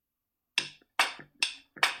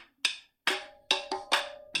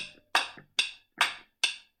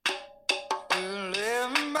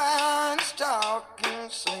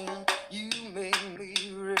singing, you make me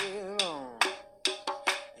real on.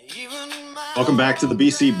 Welcome back to the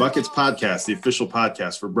BC Buckets Podcast, the official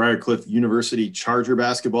podcast for Briarcliff University Charger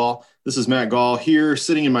basketball. This is Matt Gall here,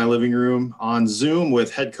 sitting in my living room on Zoom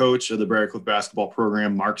with head coach of the Briarcliff basketball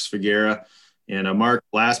program, Mark Sfigera. And Mark,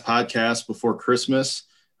 last podcast before Christmas,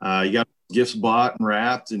 you got gifts bought and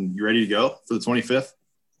wrapped, and you ready to go for the 25th?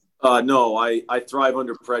 No, I thrive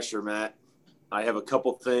under pressure, Matt. I have a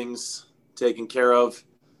couple things taken care of,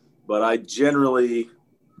 but I generally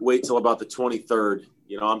wait till about the 23rd.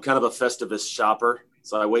 You know, I'm kind of a Festivus shopper,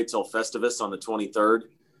 so I wait till Festivus on the 23rd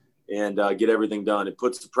and get everything done. It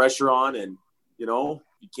puts the pressure on, and you know,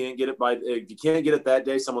 if you can't get it that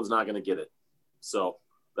day, someone's not going to get it. So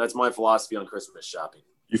that's my philosophy on Christmas shopping.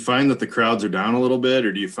 You find that the crowds are down a little bit,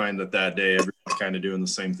 or do you find that day everyone's kind of doing the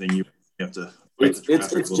same thing? You have to. It's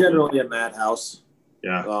generally a madhouse.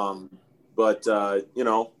 Yeah. But you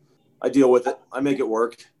know, I deal with it. I make it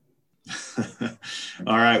work.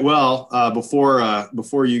 All right. Well,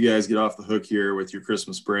 before you guys get off the hook here with your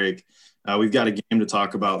Christmas break, we've got a game to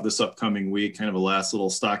talk about this upcoming week, kind of a last little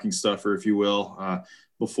stocking stuffer, if you will,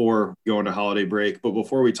 before going to holiday break. But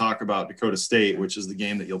before we talk about Dakota State, which is the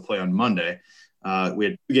game that you'll play on Monday, we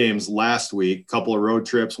had two games last week, a couple of road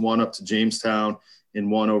trips, one up to Jamestown and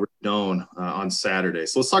one over to Doane on Saturday.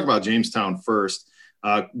 So let's talk about Jamestown first.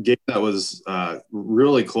 Game that was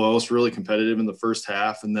really close, really competitive in the first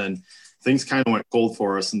half, and then things kind of went cold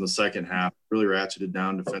for us in the second half. Really ratcheted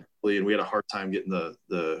down defensively, and we had a hard time getting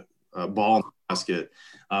the ball in the basket.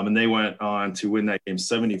 And they went on to win that game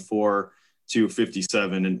 74-57.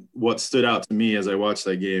 And what stood out to me as I watched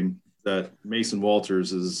that game, that Mason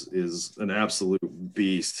Walters is an absolute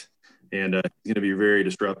beast, and he's going to be very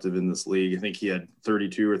disruptive in this league. I think he had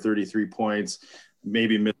 32 or 33 points,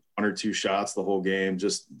 maybe missed one or two shots the whole game.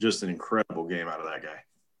 Just an incredible game out of that guy.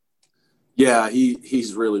 Yeah,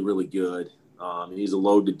 he's really, really good. He's a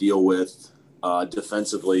load to deal with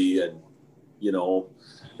defensively, and you know,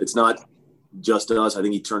 it's not just us. I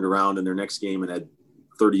think he turned around in their next game and had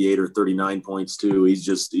 38 or 39 points too.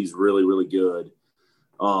 He's really, really good.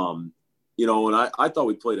 You know, and I thought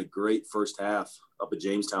we played a great first half up at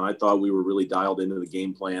Jamestown. I thought we were really dialed into the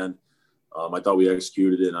game plan. I thought we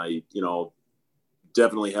executed it, and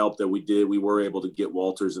definitely helped that we were able to get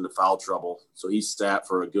Walters into foul trouble. So he sat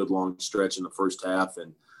for a good long stretch in the first half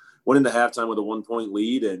and went into halftime with a 1-point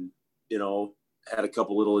lead, and, you know, had a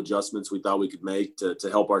couple little adjustments we thought we could make to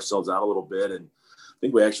help ourselves out a little bit. And I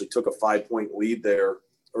think we actually took a 5-point lead there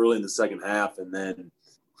early in the second half. And then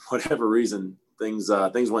for whatever reason, things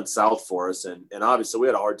went south for us. And obviously we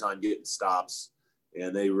had a hard time getting stops,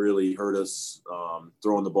 and they really hurt us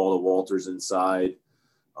throwing the ball to Walters inside.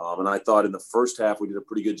 And I thought in the first half, we did a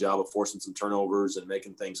pretty good job of forcing some turnovers and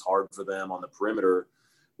making things hard for them on the perimeter,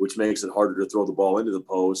 which makes it harder to throw the ball into the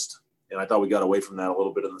post. And I thought we got away from that a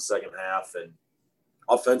little bit in the second half. And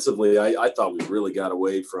offensively, I thought we really got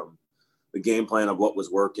away from the game plan of what was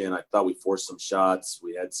working. I thought we forced some shots.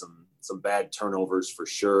 We had some bad turnovers for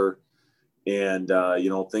sure. And, you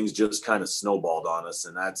know, things just kind of snowballed on us.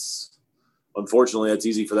 And unfortunately, it's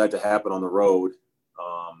easy for that to happen on the road.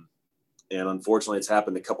 And unfortunately, it's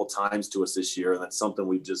happened a couple times to us this year, and that's something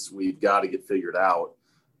we've got to get figured out.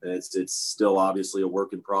 And it's still obviously a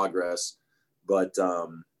work in progress, but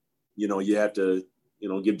you know, you have to, you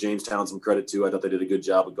know, give Jamestown some credit too. I thought they did a good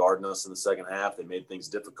job of guarding us in the second half. They made things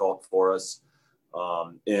difficult for us,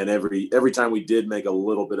 and every time we did make a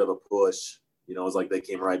little bit of a push, you know, it was like they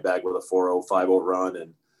came right back with a 4-0, 5-0 run,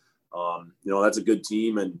 and you know, that's a good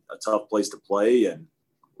team and a tough place to play, and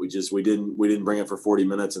we didn't bring it for 40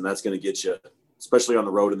 minutes, and that's going to get you, especially on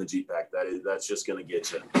the road in the GPAC. That's just going to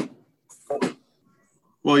get you.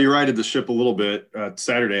 Well, you righted the ship a little bit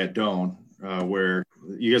Saturday at Doane, where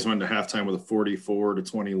you guys went to halftime with a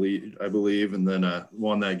 44-20 lead, I believe, and then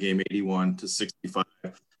won that game 81-65.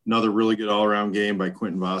 Another really good all-around game by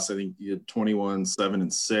Quentin Voss. I think he had 21, 7,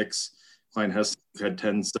 and 6. Klein Hess had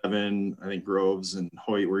 10, 7. I think Groves and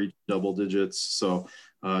Hoyt were each double digits. So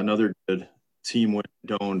another good team went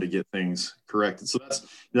Doane to get things corrected. So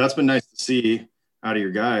that's been nice to see out of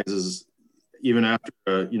your guys, is even after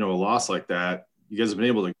a loss like that, you guys have been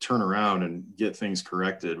able to turn around and get things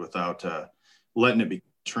corrected without letting it be a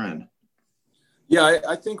trend. Yeah,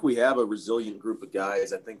 I think we have a resilient group of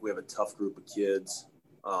guys. I think we have a tough group of kids.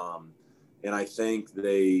 And I think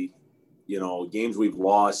they, you know, games we've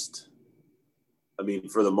lost, I mean,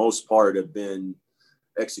 for the most part have been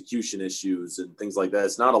execution issues and things like that.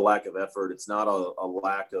 It's not a lack of effort. It's not a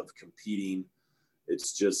lack of competing.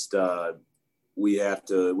 It's just we have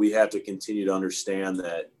to continue to understand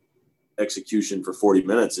that execution for 40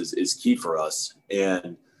 minutes is key for us.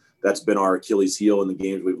 And that's been our Achilles heel in the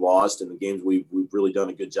games we've lost, and the games we've really done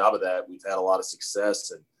a good job of that. We've had a lot of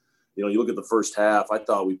success. And, you know, you look at the first half, I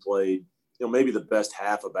thought we played, you know, maybe the best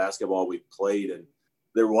half of basketball we've played, and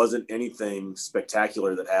there wasn't anything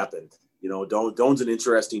spectacular that happened. You know, Doan's an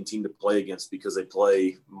interesting team to play against because they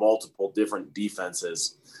play multiple different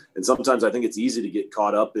defenses. And sometimes I think it's easy to get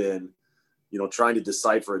caught up in, you know, trying to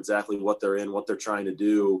decipher exactly what they're in, what they're trying to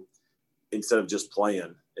do, instead of just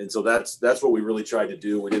playing. And so that's what we really tried to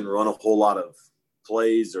do. We didn't run a whole lot of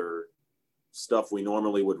plays or stuff we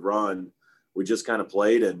normally would run. We just kind of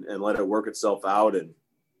played and let it work itself out. And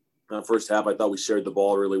in the first half, I thought we shared the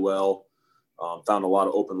ball really well, found a lot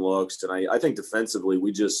of open looks. And I think defensively,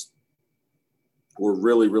 we're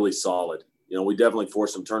really, really solid. You know, we definitely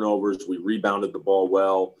forced some turnovers. We rebounded the ball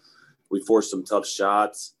well. We forced some tough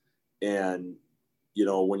shots. And, you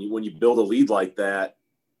know, when you build a lead like that,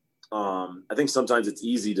 I think sometimes it's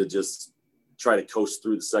easy to just try to coast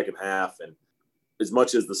through the second half. And as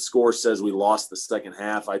much as the score says we lost the second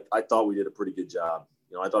half, I thought we did a pretty good job.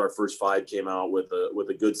 You know, I thought our first five came out with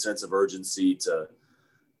a good sense of urgency to,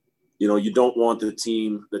 you know, you don't want the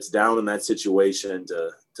team that's down in that situation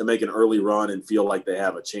to make an early run and feel like they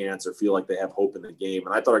have a chance or feel like they have hope in the game.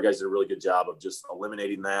 And I thought our guys did a really good job of just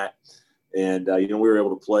eliminating that. And, you know, we were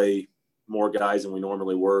able to play more guys than we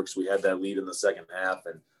normally work. So we had that lead in the second half.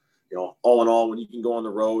 And, you know, all in all, when you can go on the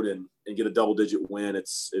road and get a double-digit win,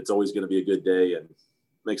 it's always going to be a good day and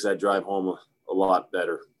makes that drive home a lot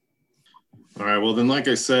better. All right. Well, then, like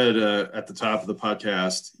I said at the top of the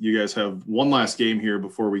podcast, you guys have one last game here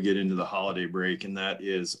before we get into the holiday break, and that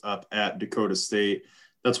is up at Dakota State.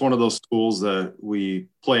 That's one of those schools that we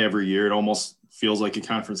play every year. It almost feels like a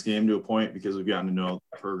conference game to a point because we've gotten to know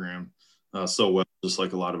the program so well, just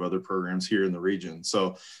like a lot of other programs here in the region.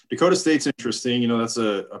 So Dakota State's interesting. You know, that's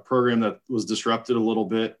a program that was disrupted a little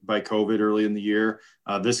bit by COVID early in the year.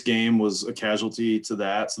 This game was a casualty to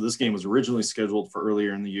that. So this game was originally scheduled for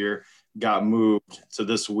earlier in the year, got moved to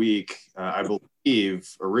this week. I believe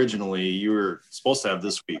originally you were supposed to have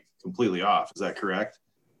this week completely off. Is that correct?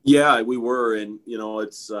 Yeah, we were. And, you know,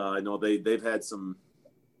 it's, I know they've had some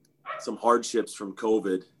hardships from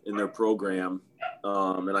COVID in their program.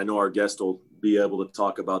 And I know our guest will be able to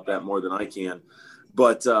talk about that more than I can.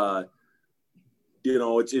 But, you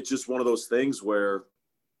know, it's just one of those things where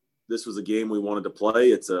this was a game we wanted to play.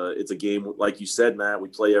 It's a game, like you said, Matt, we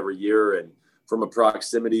play every year. And from a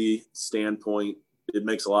proximity standpoint, it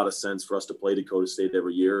makes a lot of sense for us to play Dakota State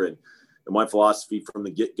every year. And my philosophy from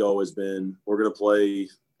the get-go has been we're going to play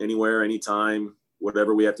anywhere, anytime,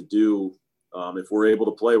 whatever we have to do. If we're able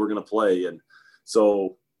to play, we're going to play. And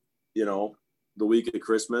so, you know, the week of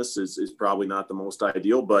Christmas is probably not the most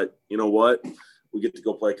ideal, but you know what? We get to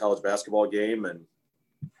go play a college basketball game. And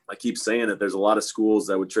I keep saying that there's a lot of schools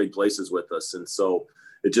that would trade places with us. And so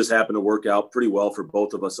it just happened to work out pretty well for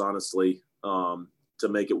both of us, honestly, to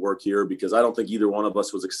make it work here, because I don't think either one of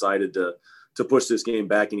us was excited to push this game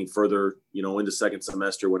back any further, you know, into second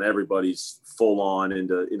semester when everybody's full on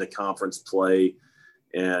into conference play.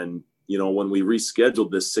 And, you know, when we rescheduled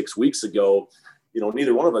this 6 weeks ago, you know,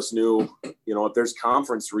 neither one of us knew, you know, if there's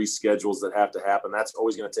conference reschedules that have to happen, that's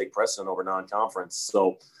always going to take precedent over non-conference.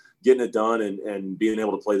 So getting it done and being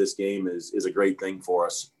able to play this game is a great thing for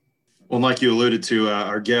us. Well, like you alluded to,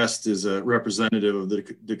 our guest is a representative of the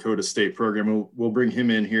Dakota State program. We'll bring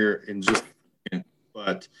him in here in just a second.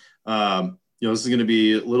 But, you know, this is going to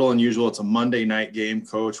be a little unusual. It's a Monday night game,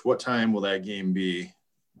 Coach. What time will that game be?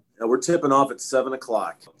 Now, we're tipping off at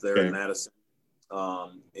 7:00 up there in Madison.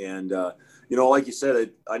 You know, like you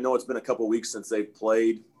said, I know it's been a couple of weeks since they've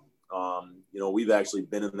played. You know, we've actually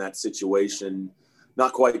been in that situation,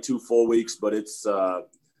 not quite 2 full weeks, but it's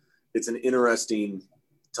an interesting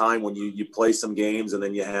time when you play some games and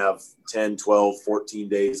then you have 10, 12, 14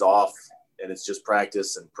 days off, and it's just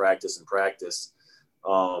practice and practice and practice.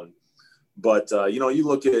 You know, you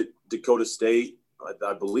look at Dakota State,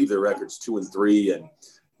 I believe their record's 2-3, and,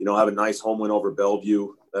 you know, have a nice home win over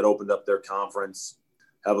Bellevue that opened up their conference,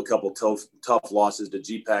 have a couple tough losses to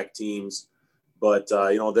GPAC teams. But,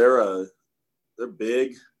 you know, they're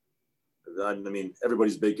big. I mean,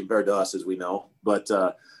 everybody's big compared to us, as we know, but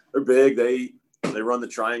they're big. They run the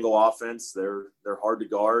triangle offense. They're hard to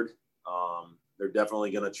guard. They're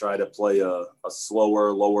definitely going to try to play a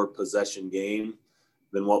slower, lower possession game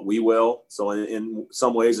than what we will. So in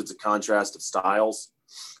some ways it's a contrast of styles.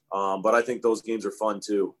 But I think those games are fun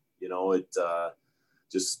too. You know,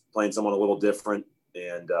 just playing someone a little different.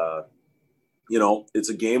 And, you know, it's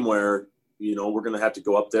a game where, you know, we're going to have to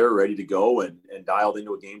go up there ready to go and dialed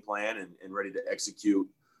into a game plan and ready to execute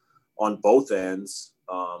on both ends.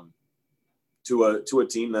 to a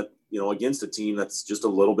team that, against a team that's just a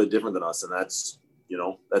little bit different than us. And that's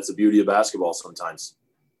the beauty of basketball sometimes.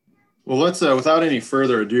 Well, let's, without any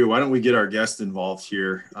further ado, why don't we get our guest involved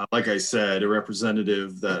here? Like I said, a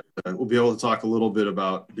representative that will be able to talk a little bit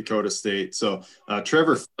about Dakota State. So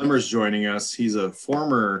Trevor Flemmer's joining us. He's a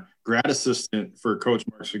former grad assistant for Coach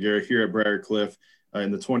Mark Swigera here at Briar Cliff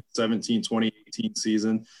in the 2017-2018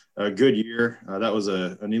 season. A good year. That was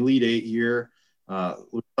an Elite Eight year. We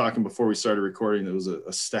were talking before we started recording, it was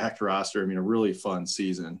a stacked roster. I mean, a really fun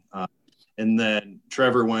season. And then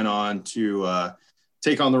Trevor went on to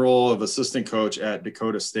take on the role of assistant coach at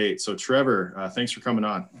Dakota State. So Trevor, thanks for coming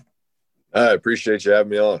on. I appreciate you having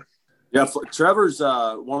me on. Yeah, Trevor's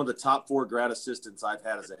one of the top 4 grad assistants I've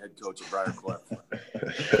had as a head coach at Briar Cliff.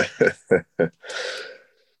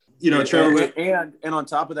 Trevor, and on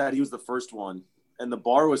top of that, he was the first one, and the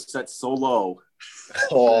bar was set so low.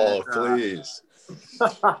 Oh, please.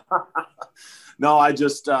 No, I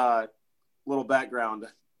just little background.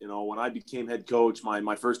 When I became head coach,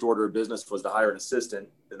 my first order of business was to hire an assistant,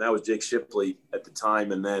 and that was Jake Shipley at the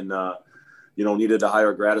time. And then, needed to hire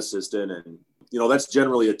a grad assistant. And, that's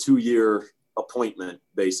generally a 2-year appointment,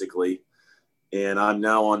 basically. And I'm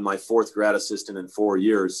now on my 4th grad assistant in 4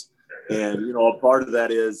 years. And, a part of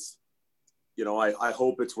that is, I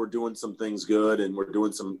hope we're doing some things good and we're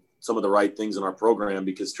doing some of the right things in our program,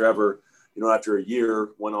 because Trevor, after a year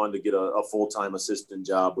went on to get a full-time assistant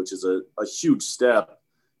job, which is a huge step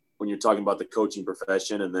when you're talking about the coaching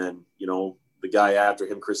profession. And then, the guy after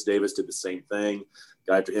him, Chris Davis, did the same thing.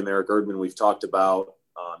 Guy after him, Eric Erdman, we've talked about,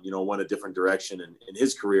 went a different direction in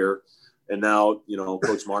his career. And now,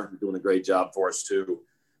 Coach Martin doing a great job for us too.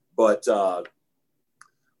 But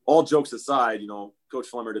all jokes aside, Coach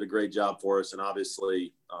Flemmer did a great job for us. And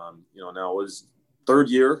obviously, now it was 3rd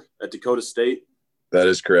year at Dakota State. That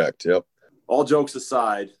is correct. Yep. All jokes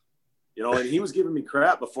aside, and he was giving me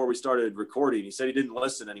crap before we started recording. He said he didn't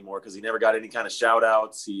listen anymore because he never got any kind of shout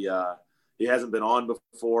outs. He hasn't been on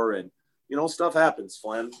before, and stuff happens,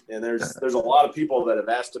 Flem. And there's a lot of people that have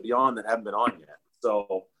asked to be on that haven't been on yet.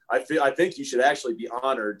 So I think you should actually be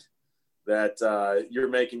honored that you're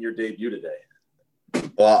making your debut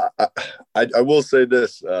today. Well, I will say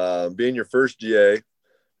this, being your first GA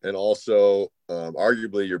and also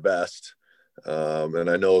arguably your best. And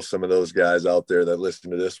I know some of those guys out there that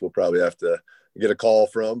listen to this will probably have to get a call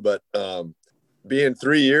from, but being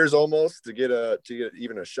 3 years almost to get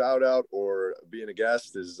even a shout out or being a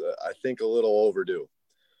guest is, I think, a little overdue.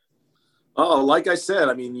 Oh, like I said,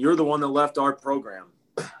 I mean, you're the one that left our program,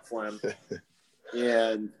 Flem.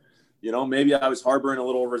 And, maybe I was harboring a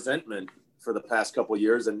little resentment for the past couple of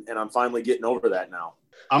years, and I'm finally getting over that now.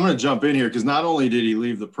 I'm going to jump in here because not only did he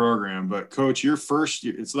leave the program, but Coach, your first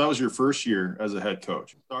year, so that was your first year as a head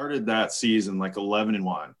coach. Started that season like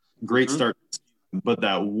 11-1. Great start. But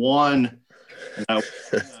that one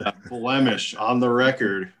blemish on the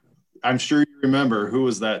record, I'm sure you remember. Who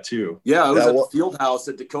was that too? Yeah, it was at the field house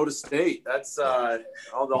at Dakota State. That's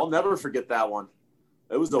I'll never forget that one.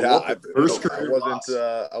 It was the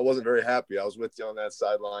I wasn't very happy. I was with you on that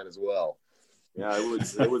sideline as well. Yeah,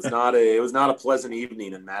 it was not a pleasant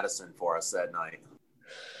evening in Madison for us that night.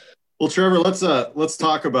 Well, Trevor, let's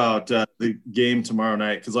talk about the game tomorrow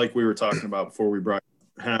night, because like we were talking about before we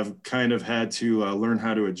have kind of had to learn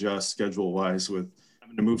how to adjust schedule wise with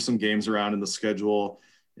having to move some games around in the schedule.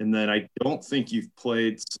 And then I don't think you've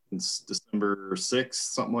played since December 6th,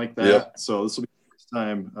 something like that. Yep. So this will be the first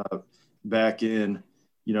time back in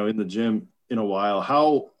the gym in a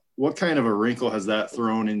while. What kind of a wrinkle has that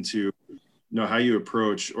thrown into how you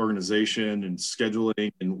approach organization and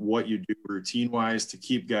scheduling and what you do routine wise to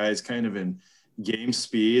keep guys kind of in game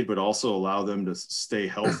speed, but also allow them to stay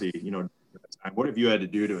healthy, what have you had to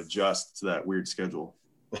do to adjust to that weird schedule?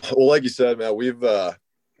 Well, like you said, man,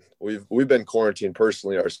 we've been quarantined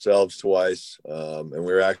personally ourselves twice. And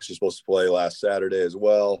we were actually supposed to play last Saturday as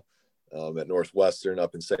well at Northwestern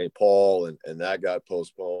up in St. Paul. And that got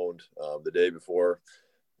postponed the day before.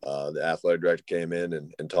 The athletic director came in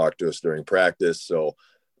and talked to us during practice. So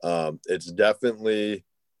it's definitely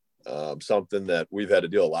something that we've had to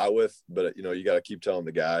deal a lot with, but you got to keep telling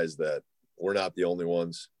the guys that we're not the only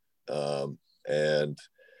ones. And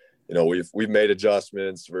we've made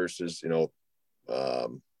adjustments versus,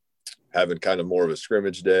 having kind of more of a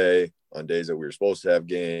scrimmage day on days that we were supposed to have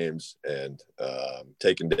games and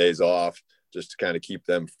taking days off just to kind of keep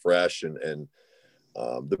them fresh. And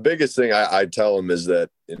the biggest thing I tell them is that,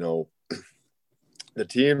 the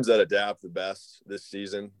teams that adapt the best this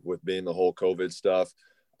season with being the whole COVID stuff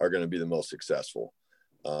are going to be the most successful.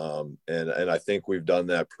 And I think we've done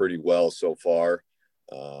that pretty well so far.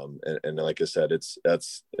 And like I said, it's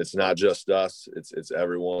not just us, it's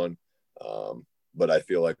everyone. But I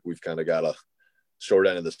feel like we've kind of got a short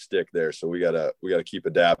end of the stick there. So we gotta keep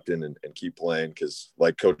adapting and keep playing. Because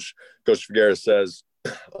like Coach Figueres says,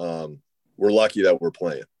 we're lucky that we're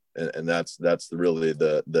playing. And that's really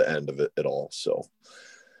the end of it all.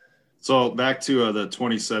 So back to the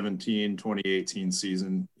 2017-2018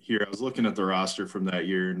 season here. I was looking at the roster from that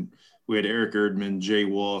year, and we had Eric Erdman, Jay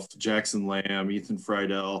Wolf, Jackson Lamb, Ethan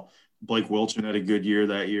Friedel, Blake Wilchin had a good year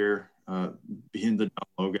that year, being the down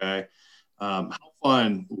low guy. How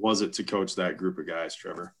fun was it to coach that group of guys,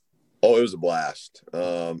 Trevor? Oh, it was a blast.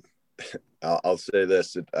 I'll say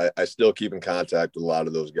this. I still keep in contact with a lot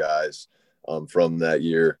of those guys from that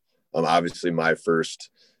year. Obviously, my first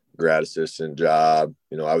grad assistant job,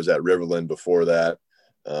 I was at Riverland before that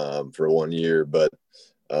for 1 year, but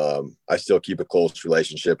I still keep a close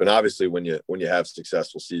relationship. And obviously, when you have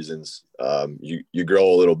successful seasons, you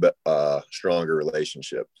grow a little bit stronger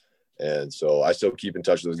relationship. And so I still keep in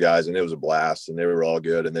touch with those guys, and it was a blast, and they were all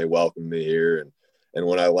good, and they welcomed me here. And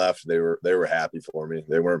when I left, they were happy for me.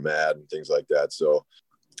 They weren't mad and things like that. So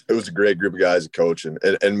it was a great group of guys to coach and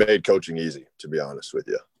made coaching easy, to be honest with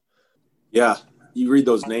you. Yeah. You read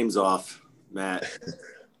those names off, Matt. I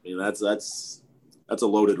mean, that's a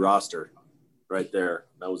loaded roster right there.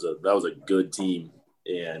 That was a good team.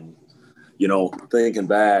 And, thinking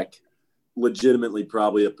back, legitimately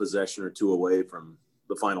probably a possession or two away from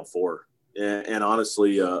the Final Four. And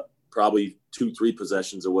honestly, probably 2-3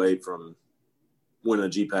 possessions away from winning a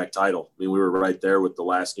GPAC title. I mean, we were right there with the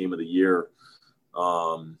last game of the year.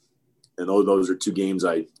 And those are two games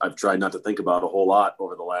I've tried not to think about a whole lot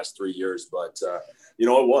over the last 3 years. But,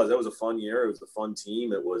 that was a fun year. It was a fun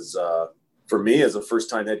team. It was, for me as a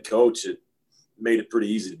first-time head coach, it made it pretty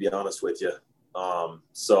easy, to be honest with you. But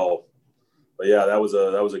yeah, that was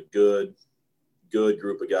a good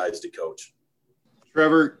group of guys to coach.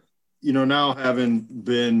 Trevor, now having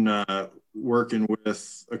been working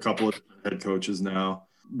with a couple of head coaches now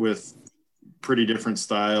with pretty different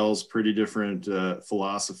styles, pretty different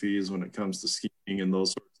philosophies when it comes to scheming and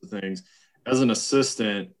those sorts of things. As an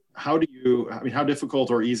assistant, how difficult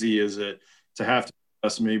or easy is it to have to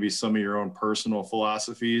adjust maybe some of your own personal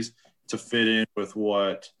philosophies to fit in with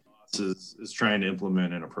what is trying to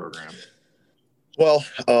implement in a program? Well,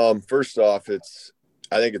 first off,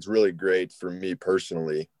 I think it's really great for me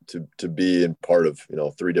personally to be in part of,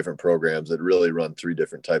 3 different programs that really run 3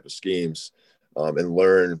 different type of schemes and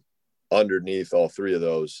learn underneath all 3 of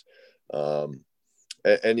those. And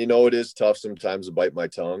it is tough sometimes to bite my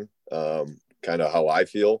tongue, kind of how I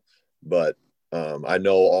feel, but I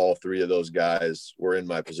know all 3 of those guys were in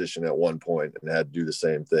my position at one point and had to do the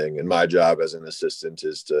same thing. And my job as an assistant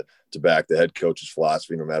is to back the head coach's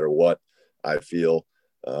philosophy, no matter what I feel.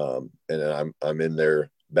 And I'm in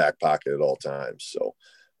their back pocket at all times. So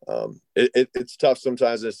it's tough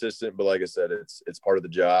sometimes as an assistant, but like I said, it's part of the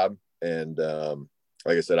job. And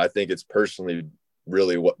like I said, I think it's personally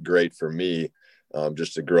really great for me,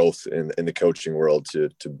 just the growth in the coaching world to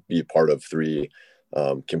be a part of 3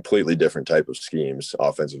 completely different type of schemes,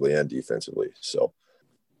 offensively and defensively. So,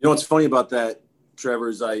 What's funny about that, Trevor,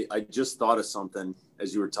 is I just thought of something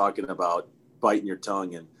as you were talking about biting your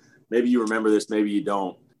tongue, and maybe you remember this, maybe you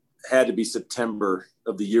don't. It had to be September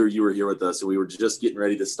of the year you were here with us, and we were just getting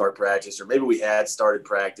ready to start practice, or maybe we had started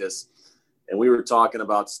practice, and we were talking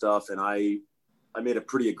about stuff, and I made a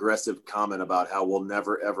pretty aggressive comment about how we'll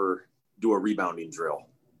never, ever do a rebounding drill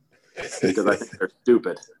because I think they're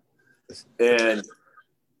stupid. And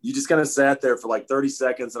you just kind of sat there for like 30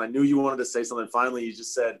 seconds, and I knew you wanted to say something. Finally, you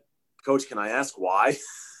just said, "Coach, can I ask why?"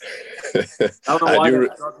 I don't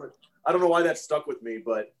know why that stuck with me,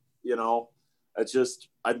 but it's just,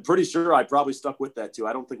 I'm pretty sure I probably stuck with that too.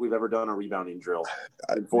 I don't think we've ever done a rebounding drill.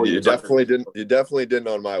 You definitely didn't. You definitely didn't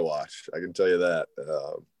on my watch. I can tell you that.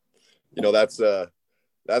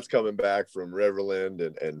 That's coming back from Riverland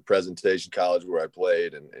and Presentation College where I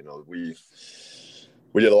played, and we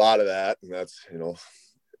did a lot of that, and that's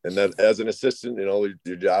and then as an assistant,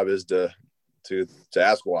 your job is to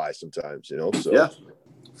ask why sometimes, so. Yeah,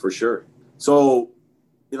 for sure. So,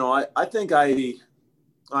 I think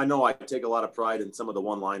I know I take a lot of pride in some of the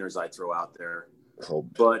one-liners I throw out there,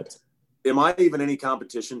 but am I even any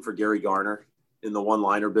competition for Gary Garner in the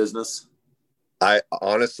one-liner business? I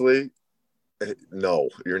honestly, no,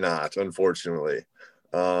 you're not, unfortunately.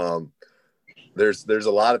 There's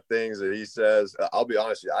a lot of things that he says. I'll be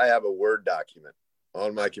honest with you, I have a Word document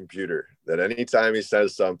on my computer that anytime he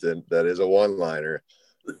says something that is a one-liner,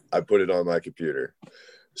 I put it on my computer.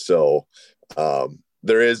 So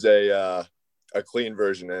there is a a clean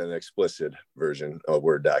version and an explicit version of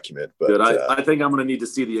Word document. But good. I think I'm going to need to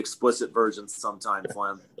see the explicit version sometime,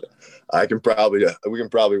 Flem. we can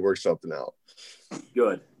probably work something out.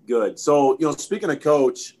 Good. So, speaking of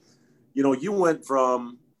coach, you went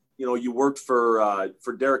from, you worked for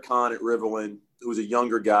Derek Hahn at Riverland, who was a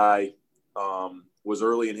younger guy, was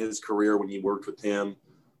early in his career when you worked with him.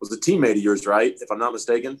 Was a teammate of yours, right? If I'm not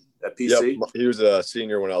mistaken, at PC? Yep, he was a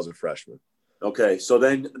senior when I was a freshman. Okay, so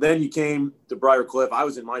then you came to Briar Cliff. I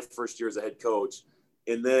was in my first year as a head coach.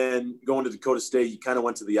 And then going to Dakota State, you kind of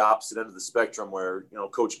went to the opposite end of the spectrum where,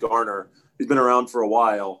 Coach Garner, he's been around for a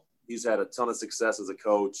while. He's had a ton of success as a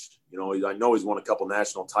coach. I know he's won a couple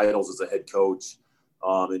national titles as a head coach,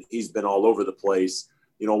 and he's been all over the place.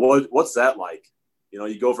 What's that like?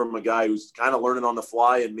 You go from a guy who's kind of learning on the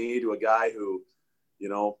fly and me to a guy who,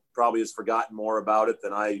 probably has forgotten more about it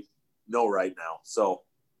than I know right now. So,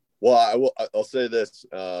 well, I'll say this.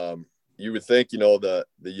 You would think, the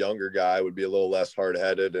younger guy would be a little less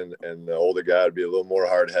hard-headed and the older guy would be a little more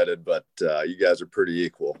hard-headed, but you guys are pretty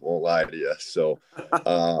equal. Won't lie to you. So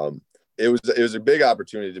it was a big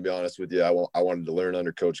opportunity, to be honest with you. I wanted to learn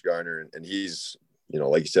under Coach Garner, and he's,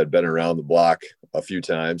 like you said, been around the block a few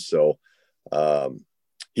times. So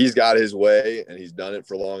he's got his way and he's done it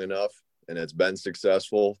for long enough and it's been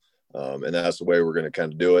successful. And that's the way we're going to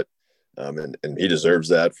kind of do it. And he deserves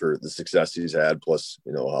that for the success he's had, plus,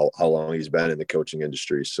 how long he's been in the coaching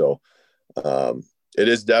industry. So it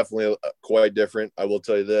is definitely quite different. I will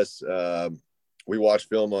tell you this. We watch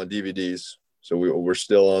film on DVDs. So we're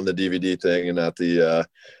still on the DVD thing and not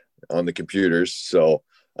on the computers. So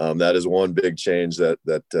that is one big change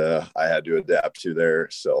that I had to adapt to there.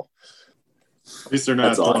 So at least they're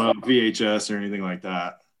not pulling out VHS or anything like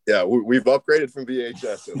that. Yeah, we've upgraded from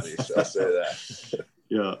VHS at least. I'll say that.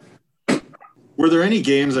 Yeah. Were there any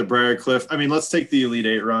games at Briar Cliff? I mean, let's take the Elite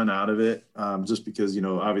Eight run out of it, just because,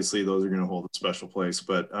 obviously those are going to hold a special place.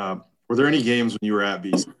 But were there any games when you were at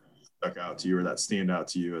BC that stuck out to you or that stand out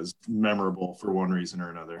to you as memorable for one reason or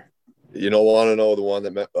another? Want to know the one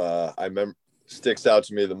that I remember sticks out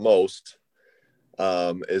to me the most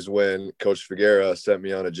is when Coach Figuera sent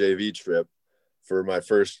me on a JV trip for my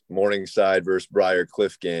first Morningside versus Briar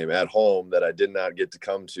Cliff game at home that I did not get to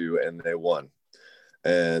come to, and they won.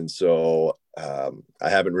 And so I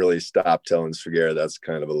haven't really stopped telling Figuera that's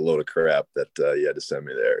kind of a load of crap that he had to send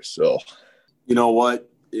me there. So, you know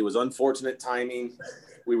what? It was unfortunate timing.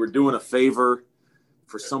 We were doing a favor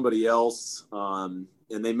for somebody else, and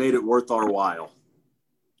they made it worth our while,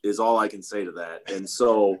 is all I can say to that. And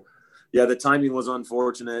so, yeah, the timing was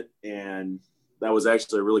unfortunate, and that was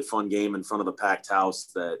actually a really fun game in front of the packed house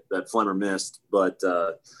that Flemmer missed. But,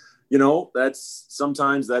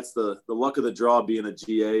 sometimes that's the luck of the draw being a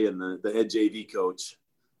GA and the head JV coach.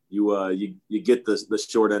 You get the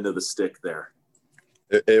short end of the stick there.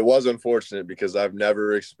 It was unfortunate because I've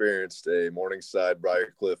never experienced a Morningside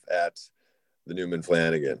Briar Cliff at the Newman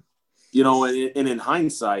Flanagan. And in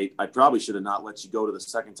hindsight, I probably should have not let you go to the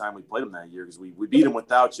second time we played them that year because we beat them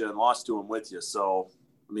without you and lost to them with you. So,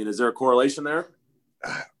 I mean, is there a correlation there?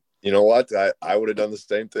 You know what? I would have done the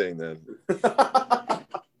same thing then.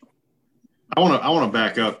 I want to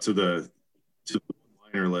back up to the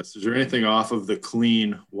one-liner list. Is there anything off of the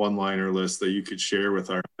clean one-liner list that you could share with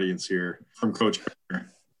our audience here from Coach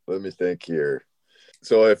Garner? Let me think here.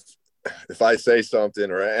 So if I say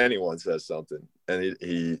something or anyone says something and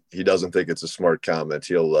he doesn't think it's a smart comment,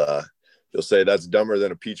 he'll say that's dumber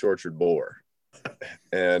than a peach orchard boar.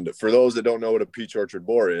 And for those that don't know what a peach orchard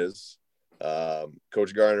boar is,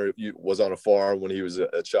 Coach Garner was on a farm when he was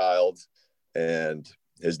a child, and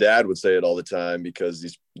his dad would say it all the time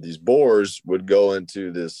because these boars would go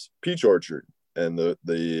into this peach orchard and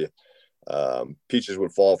the peaches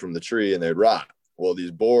would fall from the tree and they'd rot. Well,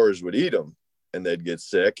 these boars would eat them and they'd get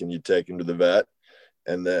sick and you'd take them to the vet.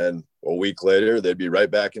 And then a week later, they'd be right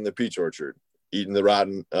back in the peach orchard eating the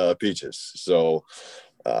rotten peaches. So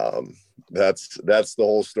that's the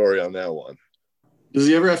whole story on that one. Does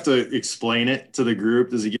he ever have to explain it to the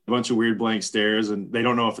group? Does he get a bunch of weird blank stares and they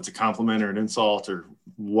don't know if it's a compliment or an insult or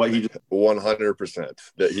what he just... 100%.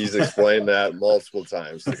 That he's explained that multiple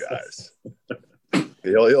times to guys.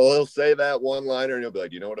 He'll say that one liner and he'll be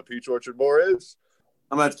like, you know what a peach orchard boar is?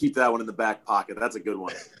 I'm going to have to keep that one in the back pocket. That's a good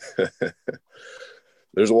one.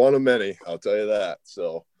 There's one of many, I'll tell you that.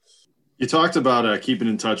 So you talked about keeping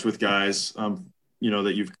in touch with guys, that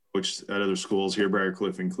you've coached at other schools here, Briar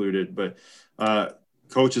Cliff included, but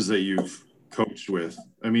coaches that you've coached with.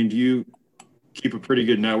 I mean, do you keep a pretty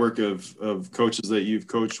good network of coaches that you've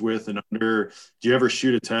coached with and under? Do you ever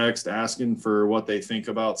shoot a text asking for what they think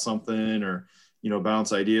about something or,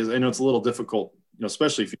 bounce ideas? I know it's a little difficult,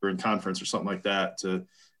 especially if you're in conference or something like that, to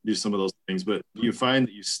do some of those things. But do you find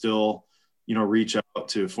that you still, reach out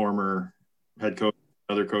to former head coach,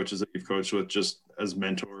 other coaches that you've coached with, just as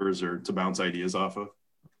mentors or to bounce ideas off of?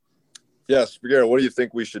 Yes. Garrett, what do you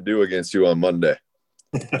think we should do against you on Monday?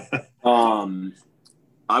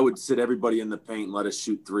 I would sit everybody in the paint and let us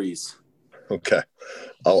shoot threes. Okay.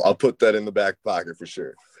 I'll put that in the back pocket for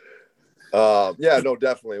sure. Yeah, no,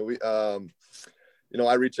 definitely. We,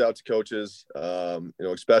 I reach out to coaches,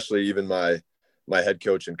 especially even my head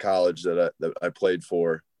coach in college that I played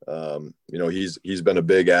for. He's been a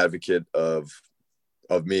big advocate of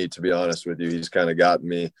me, to be honest with you. He's kind of gotten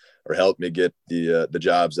me or helped me get the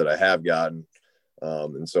jobs that I have gotten.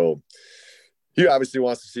 And so he obviously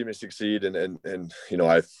wants to see me succeed, and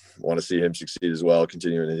I want to see him succeed as well,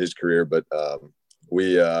 continuing in his career. But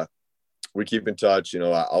we keep in touch.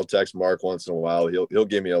 I'll text Mark once in a while. He'll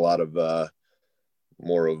give me a lot of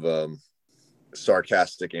more of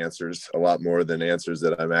sarcastic answers, a lot more than answers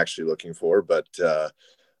that I'm actually looking for. But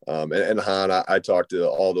and Han, I talk to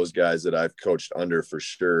all those guys that I've coached under for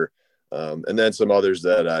sure, and then some others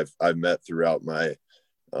that I've met throughout my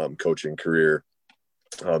coaching career.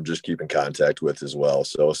 Just keep in contact with as well.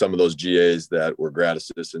 So some of those GAs that were grad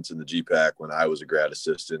assistants in the GPAC when I was a grad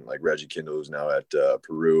assistant, like Reggie Kindle, who's now at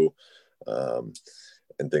Peru, and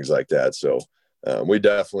things like that. So I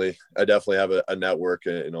definitely have a network,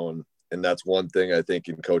 and that's one thing I think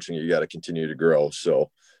in coaching, you got to continue to grow.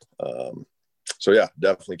 So yeah,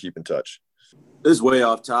 definitely keep in touch. This is way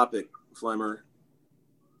off topic, Flemmer.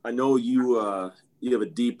 I know you have a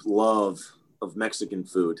deep love of Mexican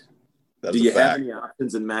food. That's Do you a fact. have any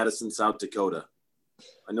options in Madison, South Dakota?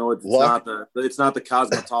 I know it's not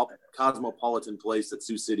the cosmopolitan place that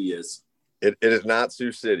Sioux City is. It is not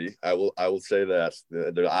Sioux City. I will say that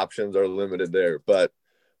the options are limited there, but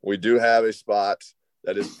we do have a spot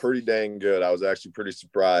that is pretty dang good. I was actually pretty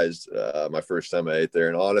surprised my first time I ate there,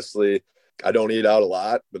 and honestly, I don't eat out a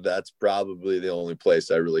lot, but that's probably the only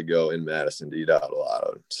place I really go in Madison to eat out a lot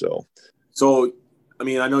of. So. I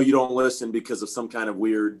mean, I know you don't listen because of some kind of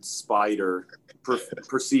weird spite or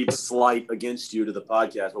perceived slight against you to the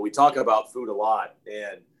podcast, but we talk about food a lot.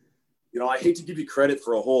 And, I hate to give you credit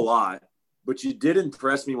for a whole lot, but you did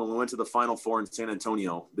impress me when we went to the Final Four in San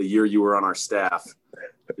Antonio the year you were on our staff.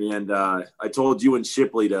 And I told you and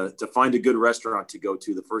Shipley to find a good restaurant to go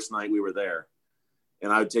to the first night we were there.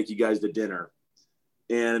 And I would take you guys to dinner.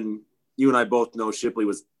 And you and I both know Shipley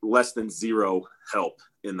was less than zero help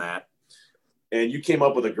in that. And you came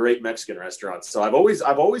up with a great Mexican restaurant. So I've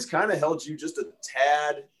always kind of held you just a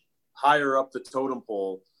tad higher up the totem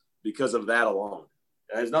pole because of that alone.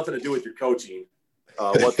 It has nothing to do with your coaching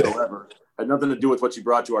whatsoever. It had nothing to do with what you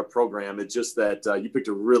brought to our program. It's just that you picked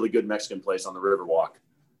a really good Mexican place on the Riverwalk.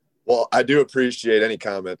 Well, I do appreciate any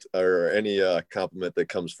comment or any compliment that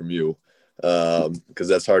comes from you, because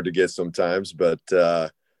that's hard to get sometimes. But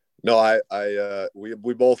no,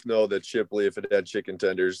 we both know that Shipley, if it had chicken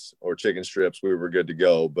tenders or chicken strips, we were good to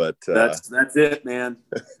go. But that's it, man.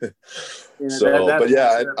 But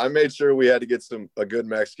yeah, I made sure we had to get a good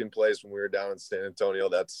Mexican place when we were down in San Antonio.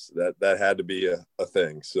 That had to be a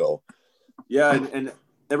thing. So yeah, and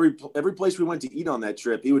every place we went to eat on that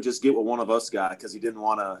trip, he would just get what one of us got because he didn't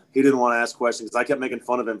want to ask questions. I kept making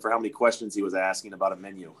fun of him for how many questions he was asking about a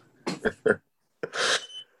menu.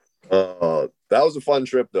 That was a fun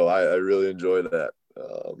trip, though. I really enjoyed that.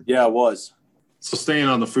 Yeah, it was. So staying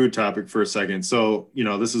on the food topic for a second. So,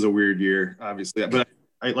 this is a weird year, obviously. But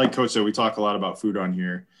like Coach said, we talk a lot about food on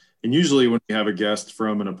here. And usually when we have a guest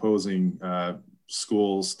from an opposing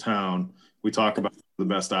school's town, we talk about the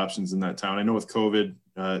best options in that town. I know with COVID,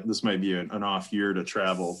 this might be an off year to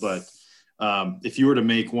travel. But if you were to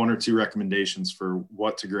make one or two recommendations for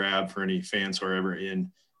what to grab for any fans who are ever in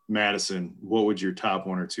Madison, what would your top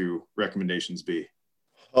one or two recommendations be?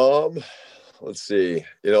 Let's see.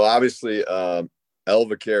 Obviously, El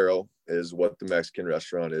Vaquero is what the Mexican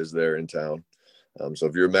restaurant is there in town. So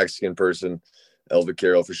if you're a Mexican person, El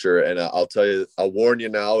Vaquero for sure. And I'll tell you, I'll warn you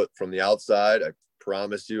now from the outside. I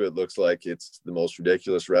promise you, it looks like it's the most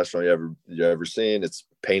ridiculous restaurant you ever seen. It's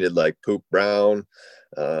painted like poop brown,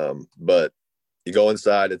 but you go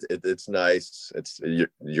inside, it's nice.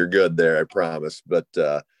 You're good there, I promise. But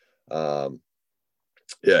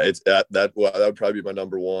yeah, it's that would probably be my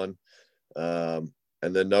number one. And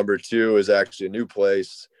then number two is actually a new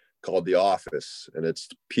place called The Office, and it's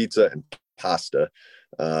pizza and pasta.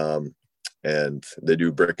 And they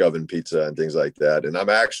do brick oven pizza and things like that. And I'm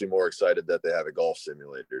actually more excited that they have a golf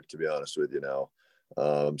simulator, to be honest with you now.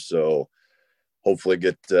 So hopefully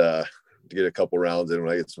get a couple rounds in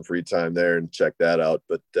when I get some free time there and check that out.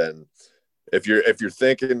 But then if you're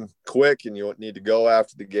thinking quick and you need to go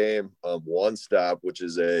after the game, One Stop, which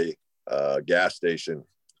is a gas station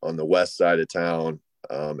on the west side of town,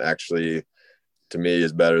 actually to me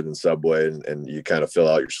is better than Subway, and you kind of fill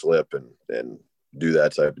out your slip and do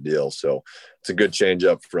that type of deal. So it's a good change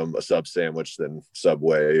up from a sub sandwich than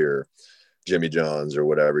Subway or Jimmy John's or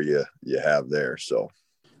whatever you have there. So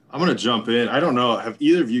I'm going to jump in. I don't know. Have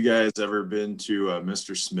either of you guys ever been to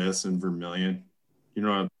Mr. Smith's in Vermilion? You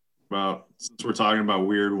know, about, since we're talking about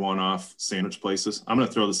weird one-off sandwich places, I'm going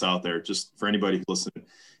to throw this out there just for anybody who's listening.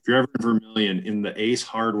 If you're ever in Vermilion, in the Ace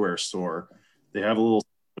Hardware store, they have a little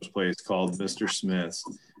sandwich place called Mr. Smith's,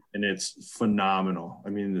 and it's phenomenal. I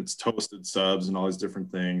mean, it's toasted subs and all these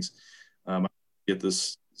different things. I get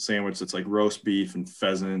this sandwich that's like roast beef and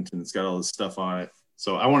pheasant, and it's got all this stuff on it.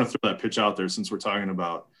 So I want to throw that pitch out there since we're talking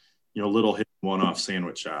about, you know, little hidden one-off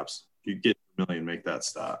sandwich shops. If you get Vermilion, make that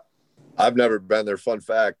stop. I've never been there. Fun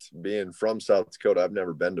fact, being from South Dakota, I've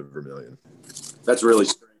never been to Vermilion. That's really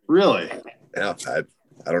strange. Really? Yeah,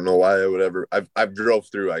 I don't know why I would ever. I've drove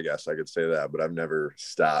through, I guess I could say that, but I've never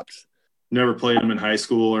stopped. Never played them in high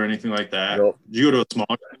school or anything like that? Nope. Did you go to a small?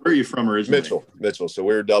 Where are you from originally? Mitchell. So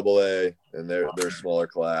we're AA, and they're a smaller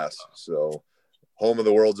class. So home of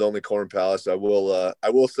the world's only Corn Palace. I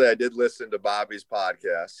will say I did listen to Bobby's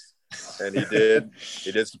podcast, and he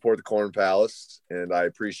did support the Corn Palace, and I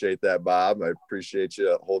appreciate that, Bob. I appreciate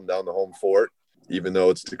you holding down the home fort, even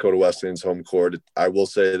though it's Dakota Wesleyan's home court. I will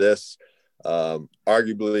say this,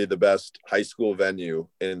 arguably the best high school venue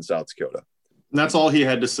in South Dakota. And that's all he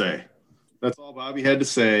had to say. That's all Bobby had to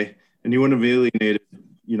say, and he wouldn't have alienated,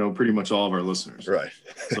 you know, pretty much all of our listeners. Right.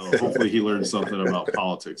 So hopefully he learned something about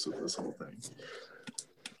politics with this whole thing.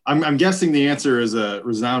 I'm guessing the answer is a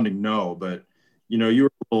resounding no, but, you know, you were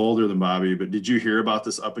a little older than Bobby, but did you hear about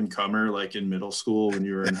this up-and-comer, like in middle school when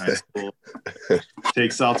you were in high school?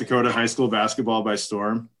 Take South Dakota high school basketball by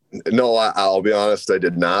storm? No, I'll be honest, I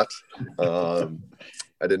did not. I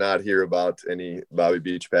did not hear about any Bobby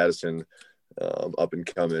Beach Pattison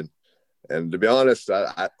up-and-coming. And to be honest,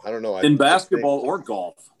 I don't know. In basketball or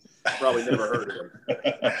golf, probably never heard of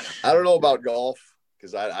him. I don't know about golf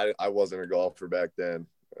because I wasn't a golfer back then.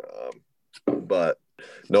 But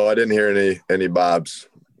no, I didn't hear any Bobs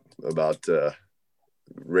about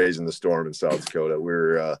raising the storm in South Dakota. We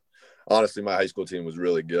were honestly, my high school team was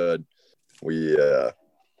really good. We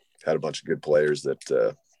had a bunch of good players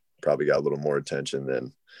that probably got a little more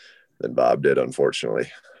attention than Bob did, unfortunately,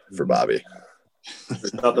 for Bobby.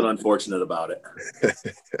 There's nothing unfortunate about it.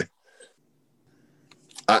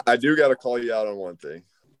 I do got to call you out on one thing.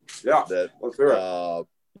 Yeah, that let's hear it.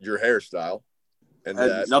 Your hairstyle, and had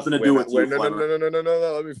that nothing to do with you. No.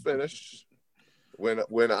 Let me finish.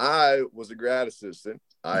 When I was a grad assistant,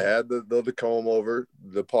 I had the comb over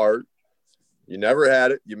the part. You never had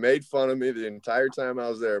it. You made fun of me the entire time I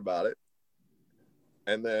was there about it.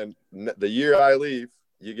 And then the year I leave,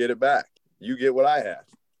 you get it back. You get what I had.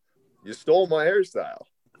 You stole my hairstyle.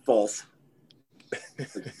 False.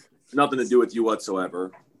 Nothing to do with you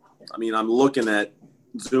whatsoever. I mean, I'm looking at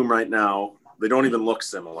Zoom right now. They don't even look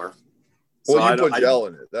similar. Well, so you put gel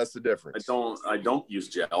in it. That's the difference. I don't use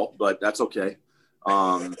gel, but that's okay.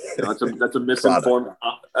 That's a misinformed.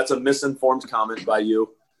 That's a misinformed comment by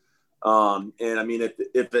you. And I mean,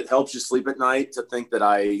 if it helps you sleep at night to think that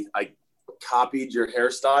I copied your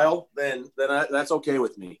hairstyle, then that's okay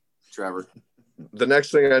with me, Trevor. The next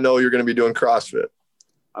thing I know, you're going to be doing CrossFit.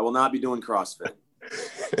 I will not be doing CrossFit.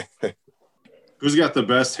 Who's got the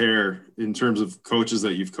best hair in terms of coaches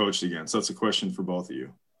that you've coached against? That's a question for both of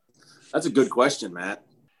you. That's a good question, Matt.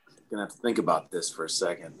 I'm going to have to think about this for a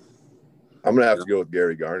second. I'm going to have to go with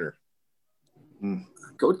Gary Garner.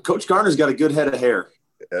 Coach Garner's got a good head of hair.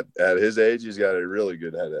 At his age, he's got a really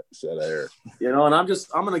good set of hair. You know, and I'm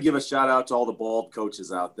going to give a shout out to all the bald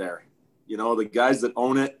coaches out there. You know, the guys that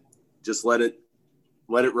own it, just let it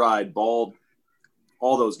ride. Bald,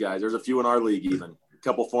 all those guys. There's a few in our league, even a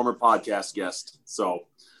couple former podcast guests. So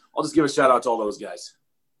I'll just give a shout out to all those guys.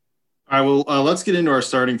 All right, well, let's get into our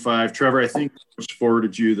starting five. Trevor, I think Coach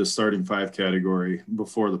forwarded you the starting five category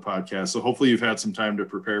before the podcast. So hopefully you've had some time to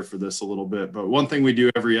prepare for this a little bit. But one thing we do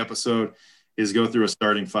every episode is go through a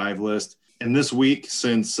starting five list. And this week,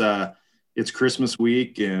 since it's Christmas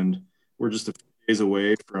week and we're just a few days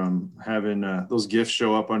away from having those gifts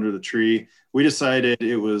show up under the tree, we decided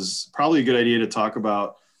it was probably a good idea to talk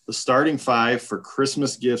about the starting five for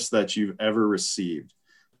Christmas gifts that you've ever received.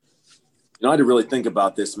 You know, I had to really think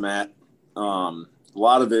about this, Matt. A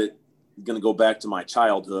lot of it is going to go back to my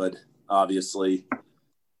childhood, obviously.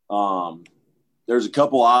 There's a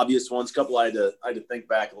couple obvious ones, a couple I had to think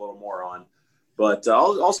back a little more on. But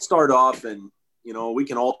I'll start off, and we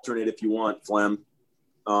can alternate if you want, Flem.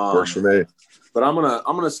 Works for me. But I'm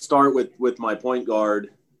gonna start with my point guard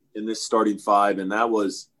in this starting five, and that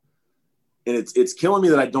was, and it's killing me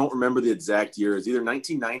that I don't remember the exact year. It's either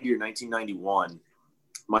 1990 or 1991.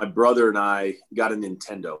 My brother and I got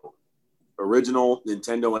a original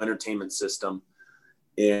Nintendo Entertainment System,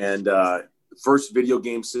 and the first video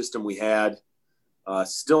game system we had.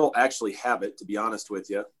 Still actually have it, to be honest with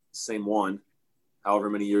you, same one, however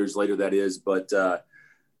many years later that is. But, that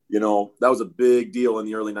was a big deal in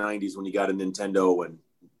the early 90s when you got a Nintendo and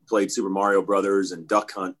played Super Mario Brothers and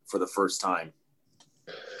Duck Hunt for the first time.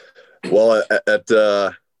 Well,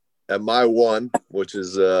 at my one, which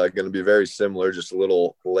is going to be very similar, just a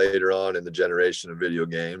little later on in the generation of video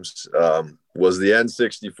games, was the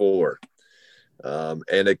N64.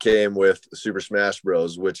 And it came with Super Smash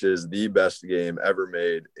Bros., which is the best game ever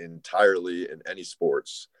made entirely in any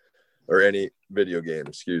sports or any video game,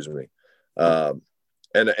 excuse me. And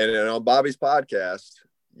on Bobby's podcast,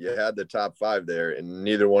 you had the top 5 there, and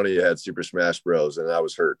neither one of you had Super Smash Bros., and I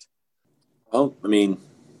was hurt. Well, I mean,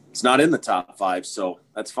 it's not in the top 5, so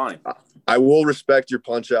that's fine. I will respect your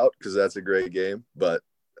Punch-Out because that's a great game, but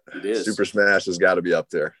it is. Super Smash has got to be up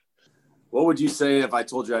there. What would you say if I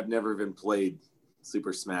told you I've never even played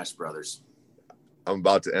Super Smash Brothers? I'm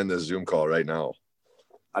about to end this Zoom call right now.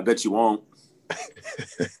 I bet you won't.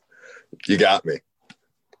 You got me.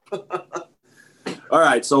 All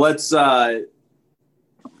right, so let's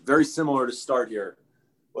very similar to start here.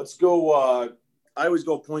 Let's go. I always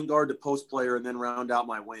go point guard to post player and then round out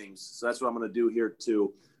my wings. So that's what I'm going to do here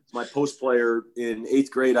too. My post player in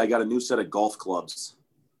 8th grade, I got a new set of golf clubs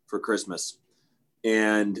for Christmas.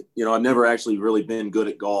 And, I've never actually really been good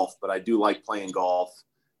at golf, but I do like playing golf.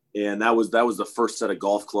 And that was the first set of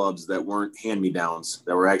golf clubs that weren't hand-me-downs,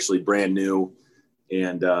 that were actually brand new.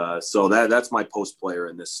 And so that's my post player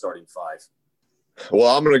in this starting 5.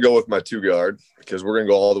 Well, I'm going to go with my 2 guard because we're going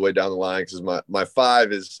to go all the way down the line because my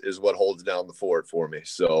 5 is what holds down the fort for me.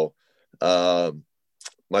 So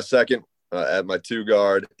my second at my 2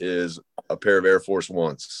 guard is a pair of Air Force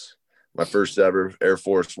Ones. My first ever Air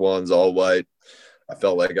Force Ones, all white. I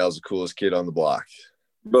felt like I was the coolest kid on the block.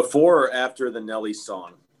 Before or after the Nelly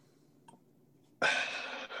song?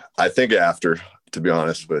 I think after, to be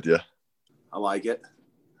honest with you. I like it.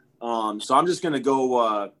 So I'm just going to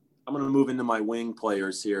go I'm going to move into my wing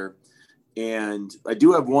players here. And I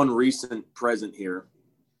do have one recent present here.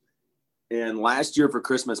 And last year for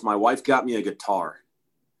Christmas, my wife got me a guitar.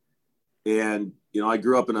 And, I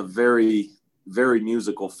grew up in a very, very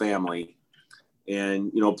musical family.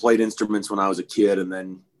 And, played instruments when I was a kid and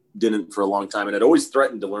then didn't for a long time. And I'd always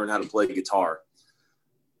threatened to learn how to play guitar.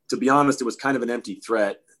 To be honest, it was kind of an empty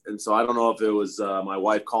threat. And so I don't know if it was my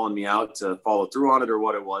wife calling me out to follow through on it or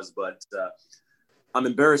what it was, but I'm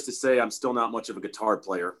embarrassed to say I'm still not much of a guitar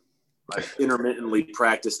player. I've intermittently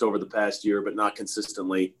practiced over the past year, but not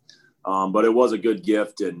consistently. But it was a good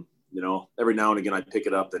gift. And, every now and again I pick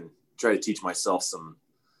it up and try to teach myself some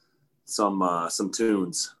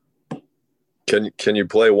tunes. Can you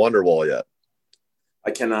play Wonderwall yet?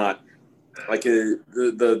 I cannot.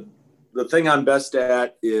 The thing I'm best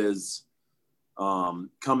at is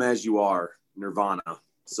Come As You Are, Nirvana.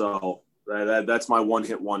 So that's my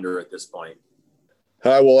one-hit wonder at this point.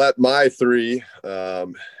 All right, well, at my 3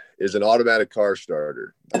 is an automatic car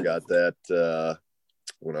starter. I got that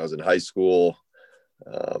when I was in high school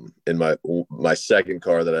in my second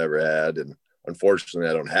car that I ever had. And unfortunately,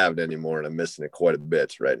 I don't have it anymore, and I'm missing it quite a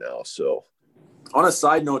bit right now. So on a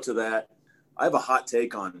side note to that, I have a hot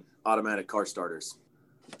take on automatic car starters.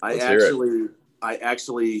 I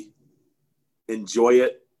actually enjoy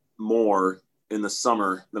it more in the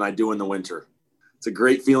summer than I do in the winter. It's a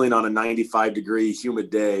great feeling on a 95-degree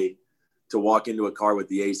humid day to walk into a car with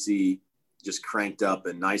the AC just cranked up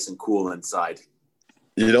and nice and cool inside.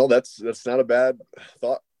 That's not a bad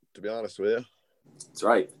thought, to be honest with you. That's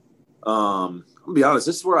right. I'm gonna be honest,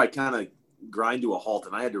 this is where I kind of grind to a halt,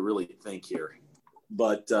 and I had to really think here.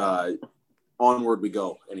 But onward we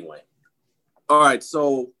go anyway. All right,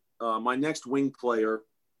 so my next wing player,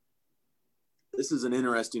 this is an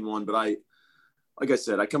interesting one, but like I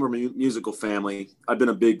said, I come from a musical family. I've been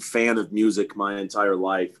a big fan of music my entire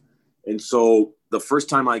life. And so the first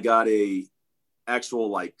time I got a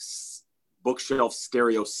actual bookshelf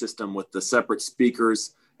stereo system with the separate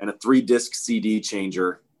speakers and a 3-disc CD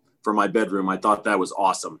changer for my bedroom, I thought that was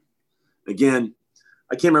awesome. Again,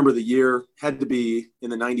 I can't remember the year, had to be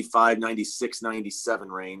in the 95, 96, 97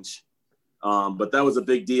 range. But that was a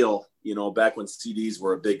big deal, back when CDs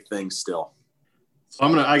were a big thing still. So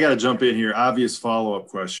I got to jump in here. Obvious follow-up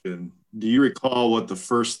question. Do you recall what the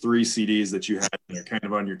first 3 CDs that you had that are kind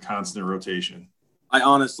of on your constant rotation? I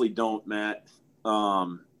honestly don't, Matt.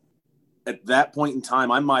 At that point in time,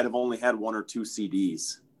 I might have only had 1 or 2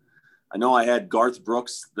 CDs. I know I had Garth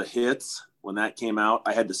Brooks' The Hits when that came out.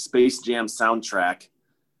 I had the Space Jam soundtrack.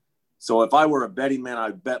 So if I were a betting man,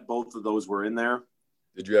 I'd bet both of those were in there.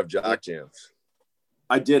 Did you have Jock Jams?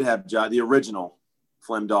 I did have the original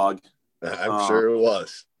Flem Dog. I'm sure it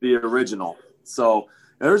was. The original. So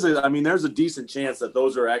there's a decent chance that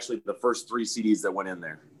those are actually the first 3 CDs that went in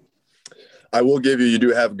there. I will give you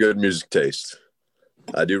do have good music taste.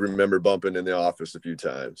 I do remember bumping in the office a few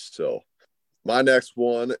times. So my next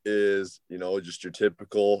one is, just your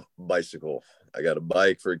typical bicycle. I got a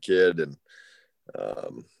bike for a kid, and,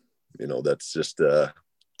 that's just,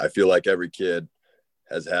 I feel like every kid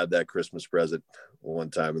has had that Christmas present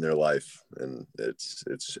one time in their life, and it's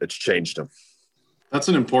changed them. That's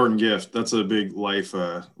an important gift. That's a big life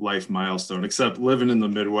milestone, except living in the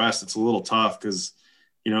Midwest, it's a little tough because,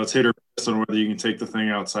 it's hit or miss on whether you can take the thing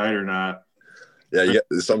outside or not. Yeah,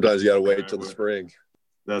 sometimes you got to wait till the spring.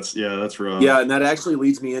 That's rough. Yeah, and that actually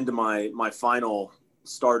leads me into my final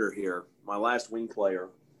starter here, my last wing player.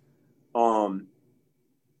 I'm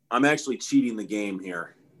actually cheating the game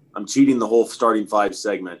here. I'm cheating the whole starting 5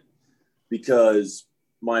 segment because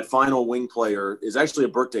my final wing player is actually a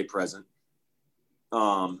birthday present.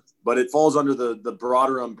 But it falls under the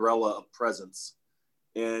broader umbrella of presents,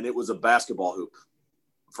 and it was a basketball hoop.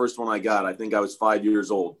 First one I got, I think I was 5 years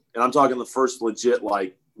old. And I'm talking the first legit,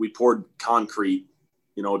 like we poured concrete,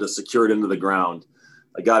 to secure it into the ground.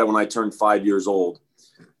 I got it when I turned 5 years old.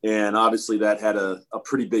 And obviously that had a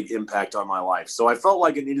pretty big impact on my life. So I felt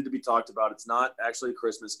like it needed to be talked about. It's not actually a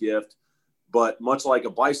Christmas gift, but much like a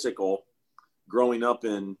bicycle, growing up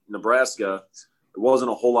in Nebraska, there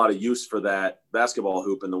wasn't a whole lot of use for that basketball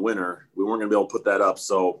hoop in the winter. We weren't going to be able to put that up.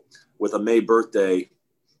 So with a May birthday,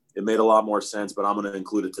 it made a lot more sense, but I'm going to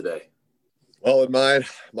include it today. Well, in mine,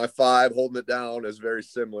 my 5 holding it down is very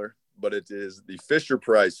similar, but it is the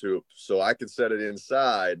Fisher-Price hoop. So I can set it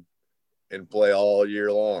inside and play all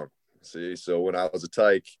year long. See, so when I was a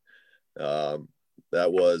tyke, that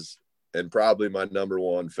was, and probably my number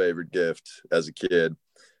 1 favorite gift as a kid.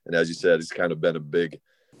 And as you said, it's kind of been a big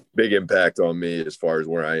impact on me as far as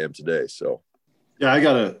where I am today. So,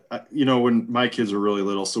 yeah, when my kids were really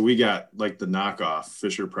little, so we got like the knockoff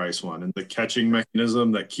Fisher-Price one, and the catching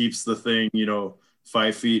mechanism that keeps the thing,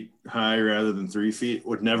 5 feet high rather than 3 feet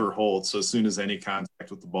would never hold. So as soon as any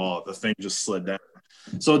contact with the ball, the thing just slid down.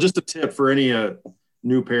 So just a tip for any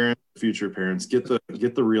new parents, future parents, get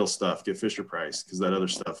the real stuff, get Fisher-Price, because that other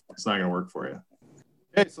stuff, it's not going to work for you.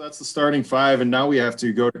 Okay, so that's the starting 5, and now we have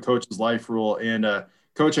to go to Coach's life rule. And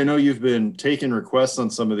Coach, I know you've been taking requests on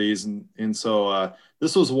some of these, and so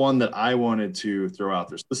this was one that I wanted to throw out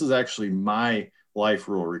there. So this is actually my life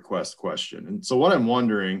rule request question. And so what I'm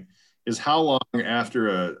wondering is how long after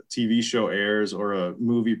a TV show airs or a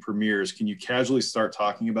movie premieres can you casually start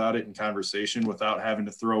talking about it in conversation without having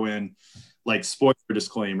to throw in like spoiler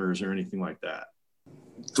disclaimers or anything like that?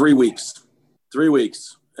 3 weeks. 3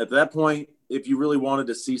 weeks. At that point, if you really wanted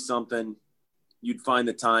to see something, you'd find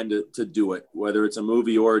the time to do it, whether it's a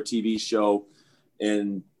movie or a TV show.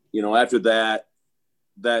 And, after that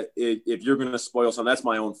if you're going to spoil something, that's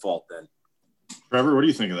my own fault then. Trevor, what do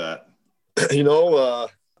you think of that?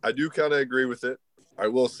 I do kind of agree with it. I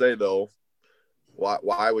will say though,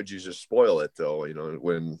 why would you just spoil it though?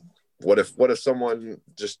 What if someone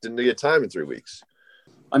just didn't get time in 3 weeks?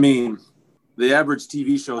 I mean, the average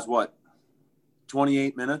TV show is what?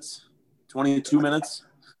 28 minutes, 22 minutes.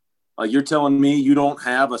 You're telling me you don't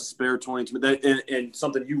have a spare 22 minutes and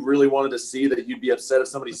something you really wanted to see that you'd be upset if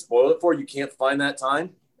somebody spoiled it for, you can't find that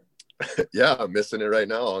time? Yeah, I'm missing it right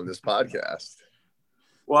now on this podcast.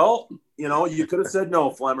 Well, you could have said no,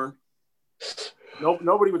 Flemmer. Nope,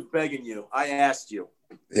 nobody was begging you. I asked you.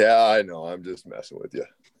 Yeah, I know. I'm just messing with you.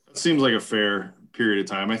 It seems like a fair period of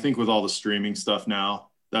time. I think with all the streaming stuff now,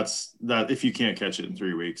 that's if you can't catch it in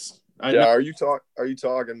 3 weeks. Are you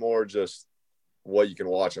talking more just what you can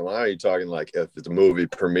watch online? Are you talking like if it's a movie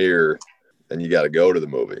premiere and you got to go to the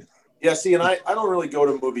movie? Yeah, see, and I don't really go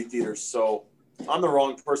to movie theaters, so I'm the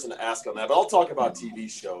wrong person to ask on that. But I'll talk about TV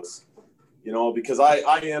shows, because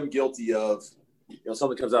I am guilty of,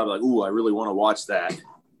 something comes out like, ooh, I really want to watch that.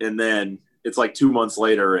 And then it's like 2 months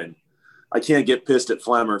later and I can't get pissed at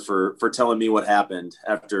Flemmer for telling me what happened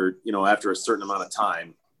after a certain amount of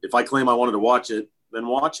time. If I claim I wanted to watch it, then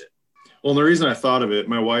watch it. Well, the reason I thought of it,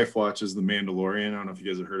 my wife watches The Mandalorian. I don't know if you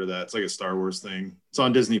guys have heard of that. It's like a Star Wars thing. It's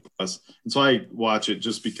on Disney Plus. And so I watch it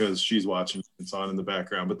just because she's watching it. It's on in the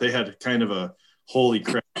background. But they had kind of a holy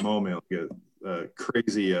crap moment, like a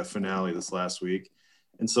crazy finale this last week.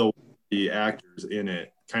 And so the actors in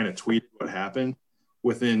it kind of tweeted what happened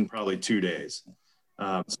within probably 2 days. So a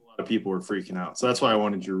lot of people were freaking out. So that's why I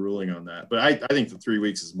wanted your ruling on that. But I think the 3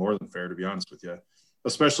 weeks is more than fair, to be honest with you,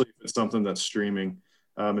 especially if it's something that's streaming.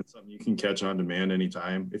 It's something you can catch on demand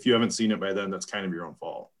anytime. If you haven't seen it by then, that's kind of your own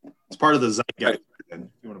fault. It's part of the zeitgeist, if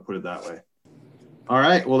you want to put it that way. All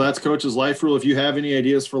right. Well, that's Coach's Life Rule. If you have any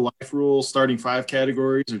ideas for Life Rule, starting 5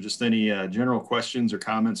 categories, or just any general questions or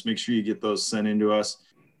comments, make sure you get those sent in to us.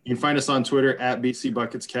 You can find us on Twitter at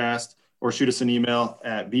BCBucketsCast, or shoot us an email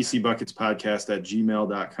at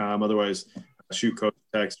bcbucketspodcast@gmail.com. Otherwise, shoot Coach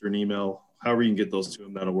a text or an email. However you can get those to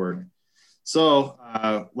him, that'll work. So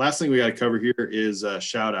last thing we got to cover here is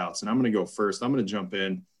shout outs. And I'm going to go first. I'm going to jump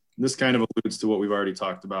in. This kind of alludes to what we've already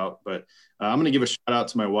talked about, but I'm going to give a shout out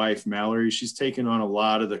to my wife, Mallory. She's taken on a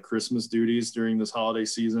lot of the Christmas duties during this holiday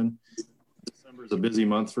season. December is a busy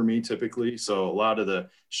month for me typically. So a lot of the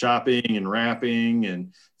shopping and wrapping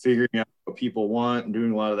and figuring out what people want and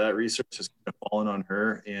doing a lot of that research has kind of fallen on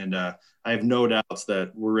her. And I have no doubts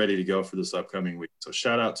that we're ready to go for this upcoming week. So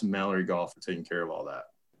shout out to Mallory Golf for taking care of all that.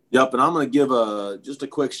 Yep, and I'm going to give just a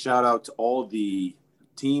quick shout out to all the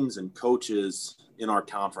teams and coaches in our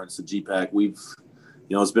conference, the GPAC.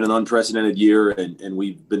 It's been an unprecedented year, and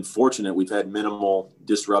we've been fortunate. We've had minimal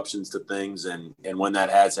disruptions to things, and when that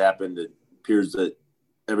has happened, it appears that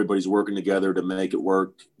everybody's working together to make it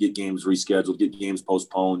work, get games rescheduled, get games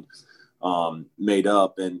postponed, made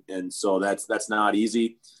up, and so that's not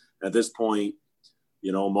easy. At this point,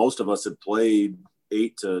 most of us have played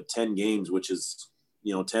 8 to 10 games, which is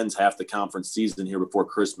 10's half the conference season here before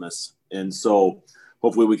Christmas. And so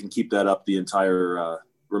hopefully we can keep that up the entire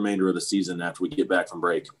remainder of the season after we get back from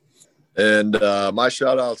break. And my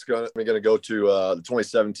shout out's going to go to the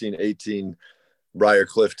 2017-18 Briar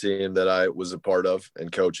Cliff team that I was a part of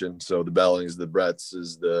and coaching. So the Bellings, the Bretts,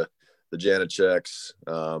 the Janacheks,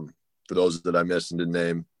 for those that I missed and didn't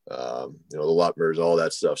name, the Lutmers, all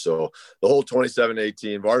that stuff. So the whole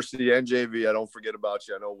 27-18 varsity and JV, I don't forget about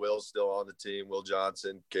you. I know Will's still on the team, Will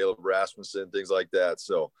Johnson, Caleb Rasmussen, things like that.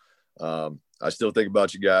 So I still think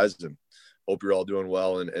about you guys and hope you're all doing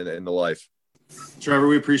well in the life. Trevor,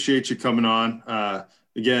 we appreciate you coming on.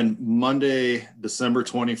 Again, Monday, December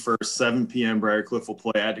 21st, 7 p.m., Briarcliff will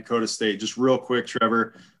play at Dakota State. Just real quick,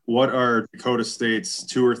 Trevor, what are Dakota State's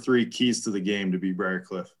 2 or 3 keys to the game to beat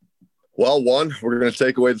Briarcliff? Well, one, we're going to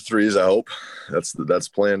take away the threes, I hope. That's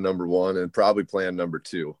plan number 1 and probably plan number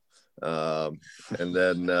 2. And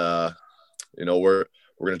then, we're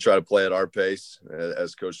going to try to play at our pace.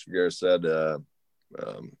 As Coach Figueroa said,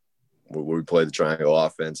 we play the triangle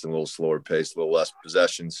offense in a little slower pace, a little less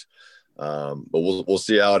possessions. But we'll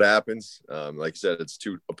see how it happens. Like you said, it's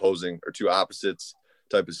 2 opposites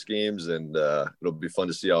type of schemes, and it'll be fun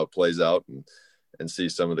to see how it plays out and see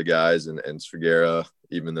some of the guys and Figueroa,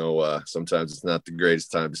 even though sometimes it's not the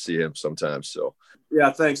greatest time to see him sometimes. So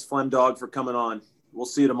yeah, thanks, Fun Dog, for coming on. We'll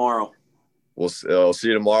see you tomorrow. I'll see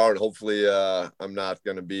you tomorrow, and hopefully I'm not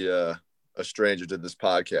going to be a stranger to this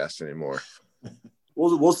podcast anymore.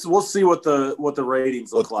 We'll see what the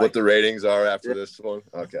ratings look like. What the ratings are after this one.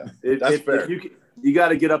 Okay, that's fair. You got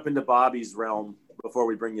to get up into Bobby's realm before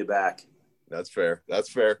we bring you back. That's fair. All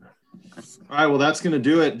right, well, that's going to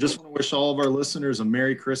do it. Just want to wish all of our listeners a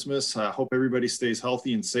Merry Christmas. I hope everybody stays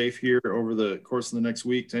healthy and safe here over the course of the next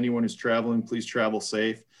week. To anyone who's traveling, please travel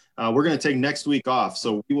safe. We're going to take next week off,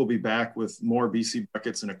 so we will be back with more BC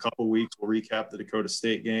Buckets in a couple weeks. We'll recap the Dakota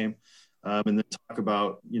State game and then talk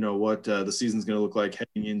about, what the season's going to look like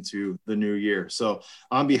heading into the new year. So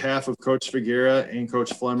on behalf of Coach Figueroa and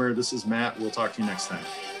Coach Flemmer, this is Matt. We'll talk to you next time.